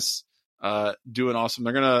 Men's tennis doing awesome.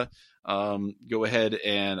 They're going to go ahead,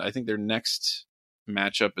 and I think their next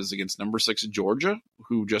matchup is against number 6 Georgia,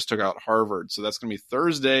 who just took out Harvard. So that's going to be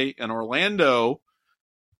Thursday in Orlando.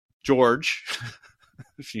 George,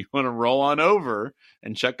 if you want to roll on over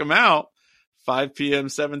and check them out, 5 p.m.,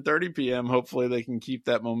 7:30 p.m. Hopefully they can keep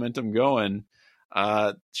that momentum going.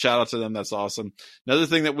 Shout out to them. That's awesome. Another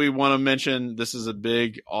thing that we want to mention, this is a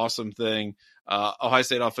big, awesome thing. Ohio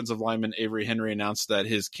State offensive lineman Avery Henry announced that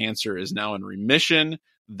his cancer is now in remission.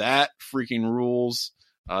 That freaking rules.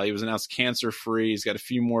 He was announced cancer free. He's got a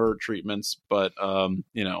few more treatments, but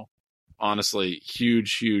honestly,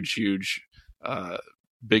 huge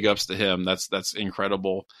big ups to him. That's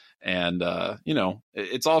incredible. And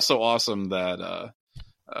it's also awesome that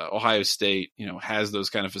Ohio State has those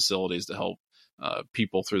kind of facilities to help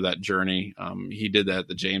people through that journey. He did that at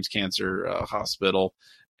the James Cancer Hospital.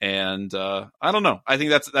 And I don't know. I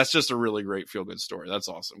think that's just a really great feel good story. That's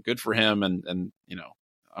awesome. Good for him. And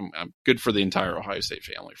I'm good for the entire Ohio State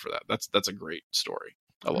family for that. That's a great story.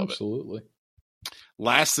 I love it. Absolutely.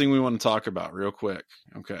 Last thing we want to talk about real quick.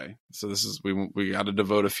 Okay. So this is, we got to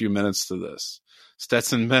devote a few minutes to this.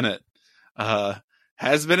 Stetson Bennett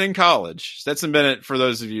has been in college. Stetson Bennett, for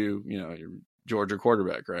those of you, your Georgia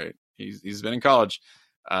quarterback, right? He's been in college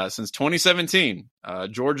since 2017.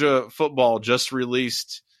 Georgia football just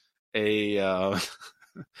released a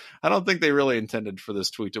I don't think they really intended for this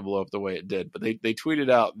tweet to blow up the way it did, but they tweeted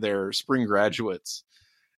out their spring graduates,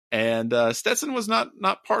 and Stetson was not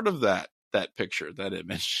part of that picture, that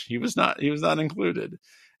image. He was not included.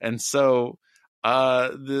 And so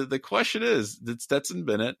the question is, did Stetson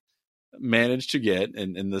Bennett manage to get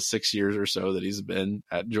in the 6 years or so that he's been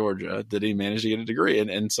at Georgia, did he manage to get a degree?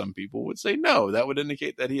 And some people would say no. That would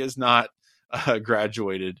indicate that he has not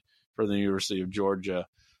graduated from the University of Georgia.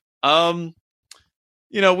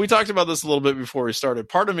 We talked about this a little bit before we started.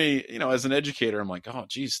 Part of me, as an educator, I'm like, oh,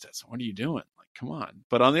 geez, Stetson, what are you doing? Like, come on.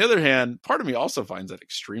 But on the other hand, part of me also finds that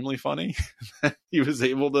extremely funny that he was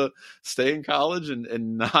able to stay in college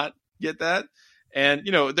and not get that. And,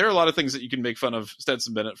 there are a lot of things that you can make fun of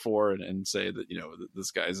Stetson Bennett for and say that,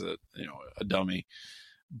 this guy's a dummy.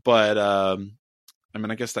 But,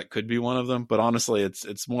 I guess that could be one of them. But honestly,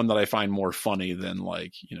 it's one that I find more funny than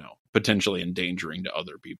potentially endangering to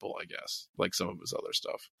other people, I guess, like some of his other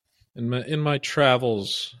stuff. In my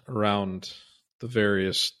travels around the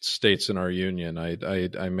various states in our union,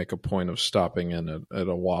 I make a point of stopping in at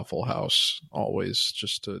a Waffle House always,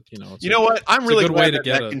 just to what, I'm really glad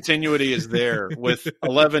that continuity is there with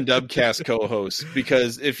 11 Dubcast co-hosts,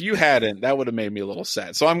 because if you hadn't, that would have made me a little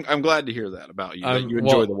sad. So I'm glad to hear that about you, that you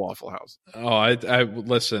enjoy the Waffle House. Oh, I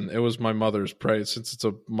listen. It was my mother's since it's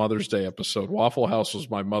a Mother's Day episode. Waffle House was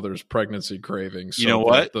my mother's pregnancy craving. So you know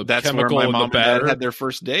what? That's where my mom and dad had their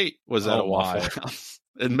first date, was at a Waffle House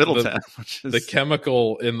in Middletown. The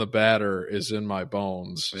chemical in the batter is in my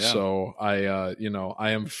bones. Yeah. So I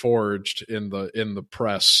am forged in the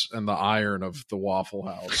press and the iron of the Waffle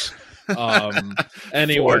House.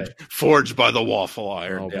 Anyway, forged by the waffle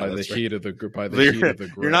iron, by the heat of the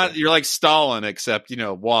grill. You're like Stalin, except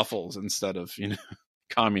waffles instead of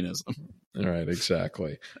communism. Right,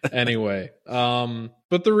 exactly. Anyway,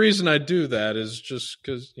 but the reason I do that is just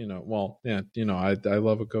because I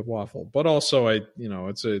love a good waffle, but also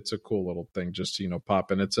it's a cool little thing just to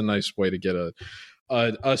pop in. It's a nice way to get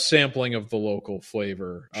a sampling of the local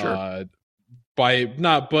flavor. Sure.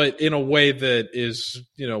 But in a way that is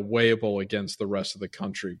weighable against the rest of the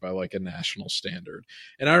country by like a national standard.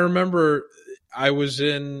 And I remember I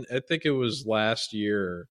think it was last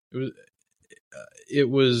year. It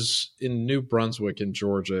was in New Brunswick in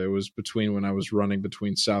Georgia. It was when I was running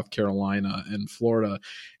between South Carolina and Florida.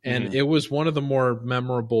 And It was one of the more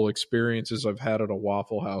memorable experiences I've had at a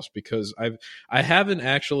Waffle House, because I haven't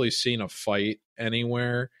actually seen a fight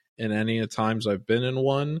anywhere in any of the times I've been in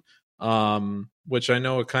one. Which I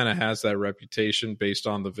know it kind of has that reputation based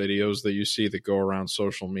on the videos that you see that go around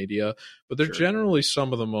social media, but they're generally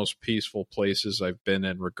some of the most peaceful places I've been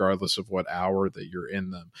in, regardless of what hour that you're in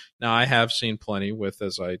them. Now, I have seen plenty with,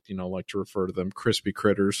 as I like to refer to them, crispy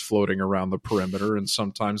critters floating around the perimeter and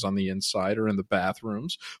sometimes on the inside or in the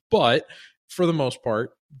bathrooms, but for the most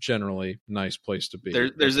part, generally nice place to be.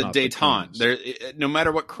 There's a détente there, no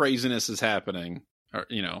matter what craziness is happening, or,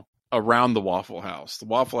 around the Waffle House. The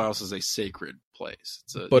Waffle House is a sacred place.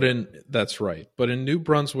 That's right. But in New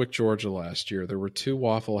Brunswick, Georgia last year, there were two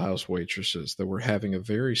Waffle House waitresses that were having a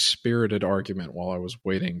very spirited argument while I was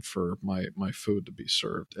waiting for my food to be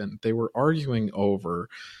served. And they were arguing over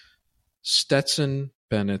Stetson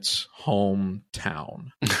Bennett's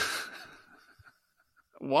hometown.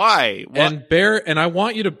 Why? And I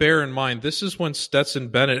want you to bear in mind, this is when Stetson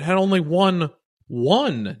Bennett had only won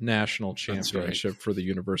one national championship for the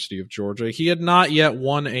University of Georgia. He had not yet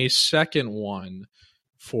won a second one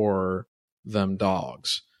for them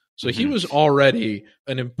Dogs. So he was already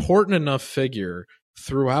an important enough figure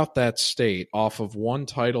throughout that state off of one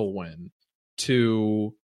title win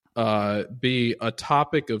to be a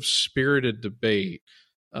topic of spirited debate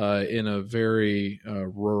in a very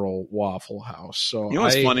rural Waffle House. So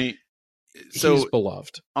what's funny? So he's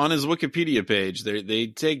beloved. On his Wikipedia page, they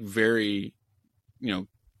take very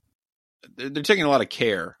they're taking a lot of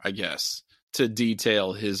care, I guess, to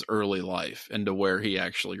detail his early life and to where he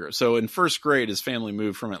actually grew. So in first grade, his family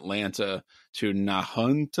moved from Atlanta to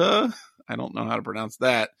Nahunta. I don't know how to pronounce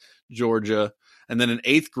that, Georgia. And then in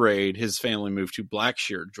eighth grade, his family moved to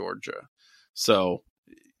Blackshear, Georgia. So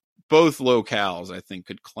both locales, I think,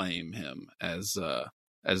 could claim him as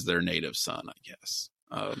their native son, I guess.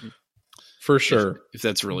 For sure. If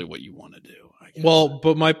that's really what you want to do. I guess. Well,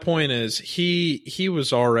 but my point is he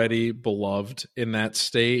was already beloved in that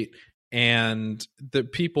state, and the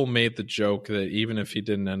people made the joke that even if he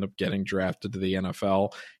didn't end up getting drafted to the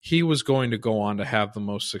NFL, he was going to go on to have the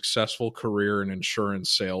most successful career in insurance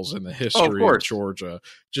sales in the history of Georgia,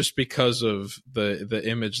 just because of the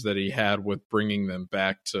image that he had with bringing them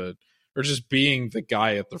back to, or just being the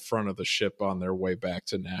guy at the front of the ship on their way back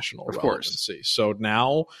to national relevancy. So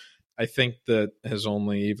now I think that has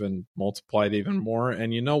only even multiplied even more.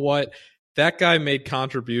 And you know what? That guy made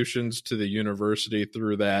contributions to the university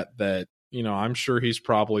through that, I'm sure he's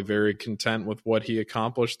probably very content with what he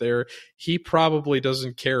accomplished there. He probably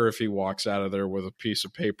doesn't care if he walks out of there with a piece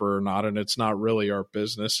of paper or not, and it's not really our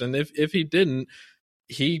business. And if he didn't,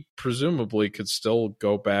 he presumably could still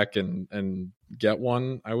go back and get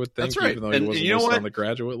one, I would think. That's right. Even though he wasn't listed on the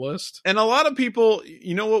graduate list. And a lot of people,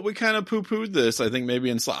 we kind of poo-pooed this. I think maybe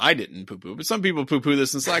in Slack, I didn't poo-poo, but some people poo-poo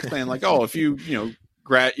this in Slack saying like, oh, if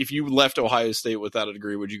you left Ohio State without a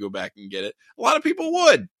degree, would you go back and get it? A lot of people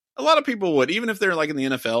would, even if they're like in the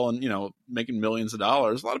NFL and, making millions of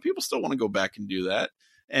dollars. A lot of people still want to go back and do that.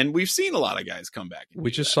 And we've seen a lot of guys come back. We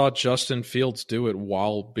just saw Justin Fields do it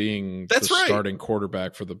while being starting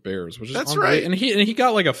quarterback for the Bears, which is right. And he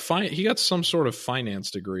got like he got some sort of finance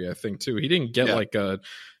degree, I think, too. He didn't get like a,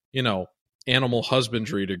 animal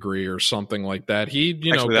husbandry degree or something like that. He,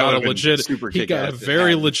 got a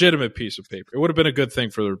very legitimate piece of paper. It would have been a good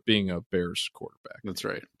thing for being a Bears quarterback. That's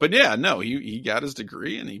right. But yeah, no, he got his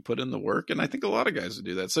degree and he put in the work. And I think a lot of guys would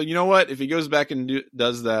do that. So you know what? If he goes back and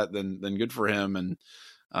does that, then good for him. And,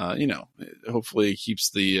 hopefully he keeps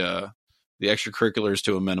the extracurriculars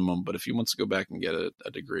to a minimum. But if he wants to go back and get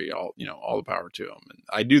a degree, all the power to him. And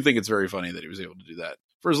I do think it's very funny that he was able to do that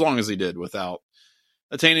for as long as he did without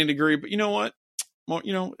attaining a degree. But you know what? Well,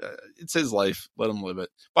 it's his life. Let him live it.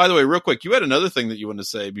 By the way, real quick, you had another thing that you wanted to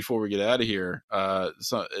say before we get out of here.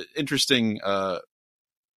 So interesting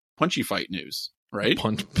punchy fight news, right?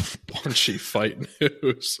 Punchy fight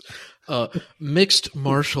news. Mixed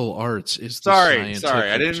martial arts is the scientific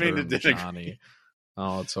I didn't mean to term, Johnny.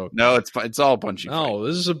 Oh, it's okay. No, it's all punchy. No,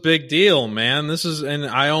 this is a big deal, man. And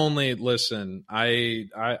I only listen.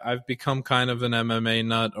 I've become kind of an MMA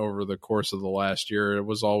nut over the course of the last year. It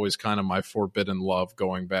was always kind of my forbidden love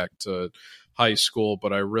going back to high school,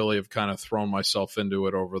 but I really have kind of thrown myself into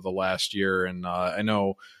it over the last year. And I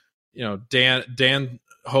know, Dan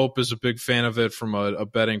Hope is a big fan of it from a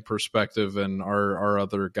betting perspective, and our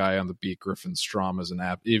other guy on the beat, Griffin Strom, is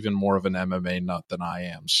even more of an MMA nut than I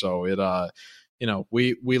am. So it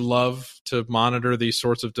we love to monitor these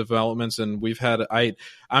sorts of developments, and we've had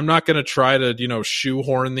I'm not going to try to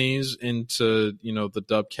shoehorn these into the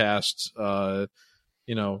Dubcast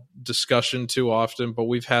discussion too often, but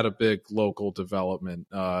we've had a big local development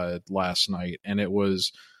last night, and it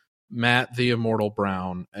was Matt the Immortal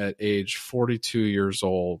Brown at age 42 years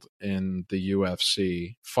old in the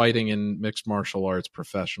UFC, fighting in mixed martial arts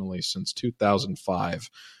professionally since 2005,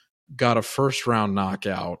 got a first round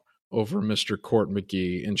knockout over Mr. Court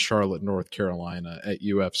McGee in Charlotte, North Carolina at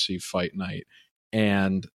UFC Fight Night,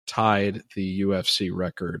 and tied the UFC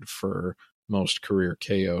record for most career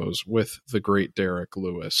KOs with the great Derek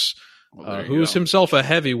Lewis, who is himself a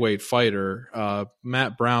heavyweight fighter.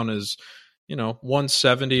 Matt Brown is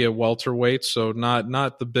 170 at welterweight, so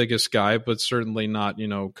not the biggest guy, but certainly not,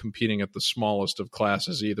 competing at the smallest of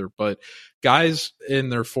classes either. But guys in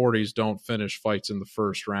their 40s don't finish fights in the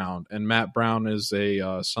first round. And Matt Brown is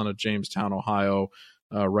a son of Jamestown, Ohio,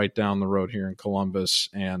 right down the road here in Columbus.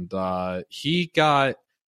 And he got,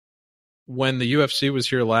 when the UFC was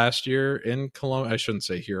here last year in Columbus, I shouldn't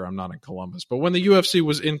say here, I'm not in Columbus, but when the UFC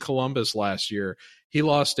was in Columbus last year, he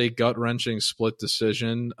lost a gut-wrenching split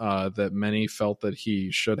decision that many felt that he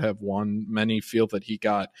should have won. Many feel that he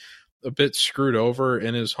got a bit screwed over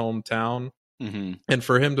in his hometown. Mm-hmm. And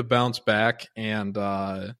for him to bounce back and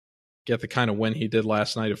get the kind of win he did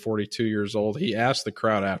last night at 42 years old, he asked the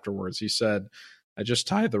crowd afterwards, he said, I just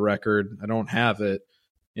tied the record. I don't have it.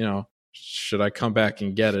 Should I come back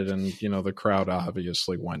and get it? And, the crowd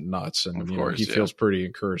obviously went nuts, and he feels pretty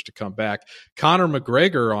encouraged to come back. Conor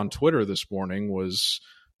McGregor on Twitter this morning was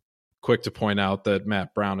quick to point out that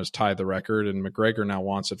Matt Brown has tied the record, and McGregor now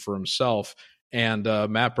wants it for himself. And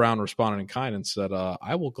Matt Brown responded in kind and said,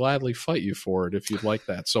 I will gladly fight you for it if you'd like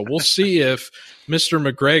that. So we'll see if Mr.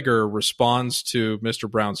 McGregor responds to Mr.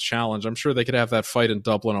 Brown's challenge. I'm sure they could have that fight in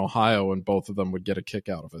Dublin, Ohio, and both of them would get a kick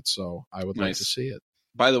out of it. So I would like to see it.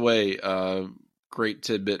 By the way, great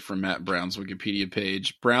tidbit from Matt Brown's Wikipedia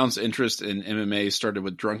page. Brown's interest in MMA started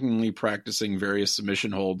with drunkenly practicing various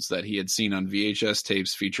submission holds that he had seen on VHS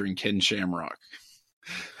tapes featuring Ken Shamrock.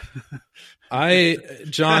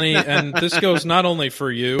 Johnny, and this goes not only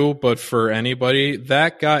for you, but for anybody,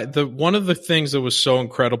 that guy, one of the things that was so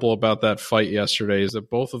incredible about that fight yesterday is that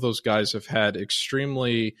both of those guys have had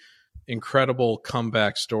extremely incredible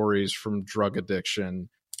comeback stories from drug addiction.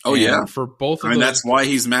 Oh, and yeah. For both of those, that's why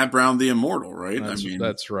he's Matt Brown the Immortal, right?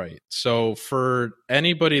 That's right. So for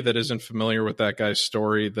anybody that isn't familiar with that guy's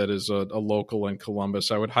story that is a local in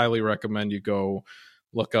Columbus, I would highly recommend you go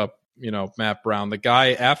look up Matt Brown. The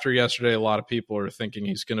guy, after yesterday, a lot of people are thinking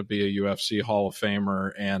he's going to be a UFC Hall of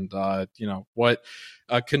Famer, and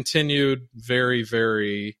a continued very,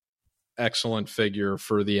 very excellent figure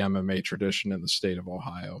for the MMA tradition in the state of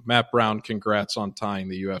Ohio. Matt Brown, congrats on tying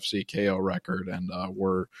the UFC KO record, and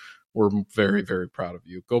we're very, very proud of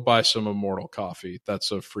you. Go buy some Immortal coffee.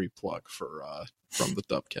 That's a free plug from the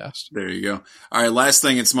Dubcast. There you go. All right, last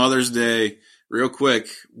thing, it's Mother's Day. Real quick,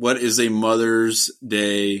 what is a Mother's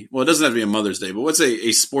Day? Well, it doesn't have to be a Mother's Day, but what's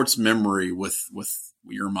a sports memory with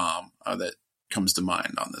your mom that comes to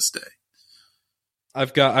mind on this day?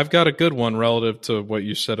 I've got a good one relative to what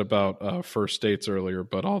you said about first dates earlier,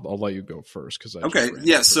 but I'll let you go first because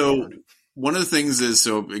So one of the things is,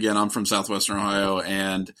 again, I'm from Southwestern Ohio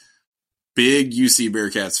and big UC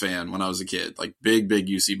Bearcats fan when I was a kid, like big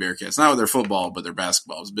UC Bearcats. Not with their football, but their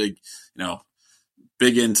basketball. I was big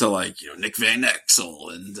into Nick Van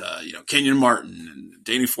Exel and Kenyon Martin and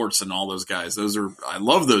Danny Fortson and all those guys. I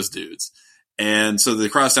love those dudes. And so the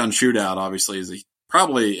Crosstown Shootout obviously is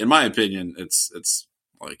probably, in my opinion, it's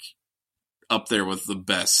like up there with the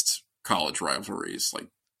best college rivalries, like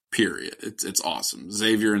period. It's awesome.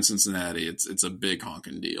 Xavier in Cincinnati, it's a big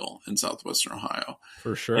honking deal in Southwestern Ohio.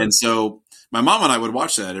 For sure. And so my mom and I would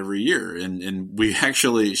watch that every year. And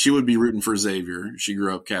she would be rooting for Xavier. She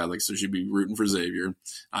grew up Catholic, so she'd be rooting for Xavier.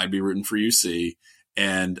 I'd be rooting for UC.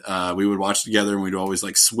 And we would watch together, and we'd always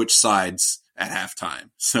switch sides at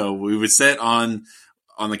halftime. So we would sit on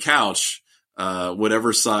the couch,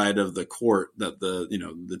 whatever side of the court that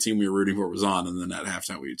the team we were rooting for was on, and then at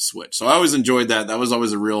halftime we'd switch. So I always enjoyed that. That was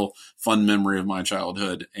always a real fun memory of my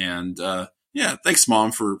childhood. And thanks,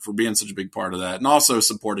 Mom, for being such a big part of that, and also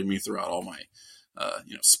supporting me throughout all my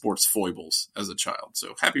sports foibles as a child.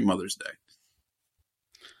 So happy Mother's Day.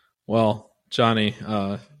 Well, Johnny,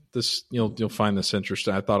 this you'll find this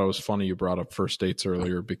interesting. I thought it was funny you brought up first dates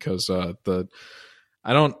earlier because I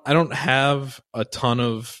don't have a ton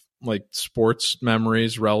of sports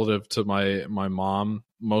memories relative to my mom.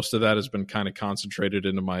 Most of that has been kind of concentrated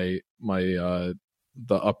into my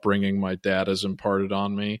the upbringing my dad has imparted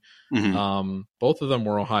on me. Mm-hmm. Both of them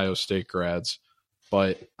were Ohio State grads,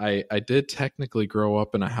 but I did technically grow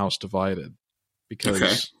up in a house divided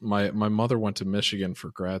because my mother went to Michigan for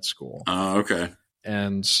grad school. Okay.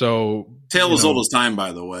 And so tale as old as time,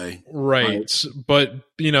 by the way. Right. But,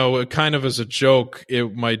 kind of as a joke,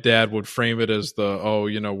 my dad would frame it as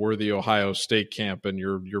we're the Ohio State camp and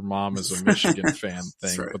your mom is a Michigan fan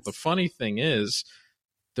thing. Right. But the funny thing is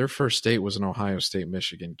their first date was an Ohio State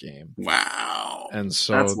Michigan game. Wow. And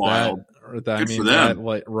so that's wild. Good for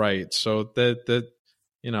them. Right. So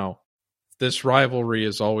this rivalry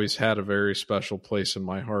has always had a very special place in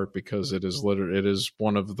my heart because it is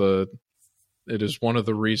one of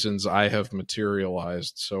the reasons I have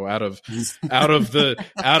materialized. So out of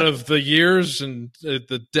the years and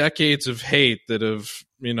the decades of hate that have,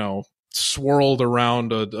 swirled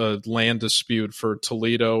around a land dispute for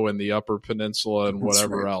Toledo and the Upper Peninsula and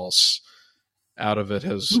whatever else, out of it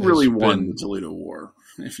has won the Toledo War,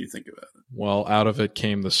 if you think about it. Well, out of it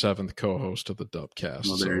came the 7th co-host of the Dubcast.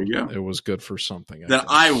 Well, there you go. It was good for something.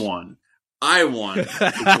 I won. I am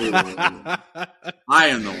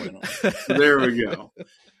the winner. So there we go.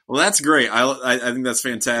 Well, that's great. I think that's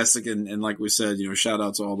fantastic. And like we said, shout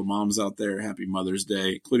out to all the moms out there. Happy Mother's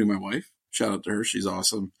Day, including my wife. Shout out to her. She's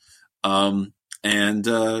awesome. That'll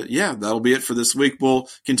be it for this week. We'll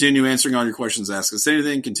continue answering all your questions. Ask us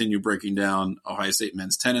anything. Continue breaking down Ohio State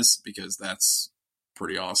men's tennis because that's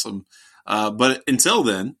pretty awesome. But until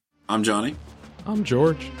then, I'm Johnny. I'm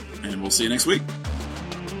George. And we'll see you next week.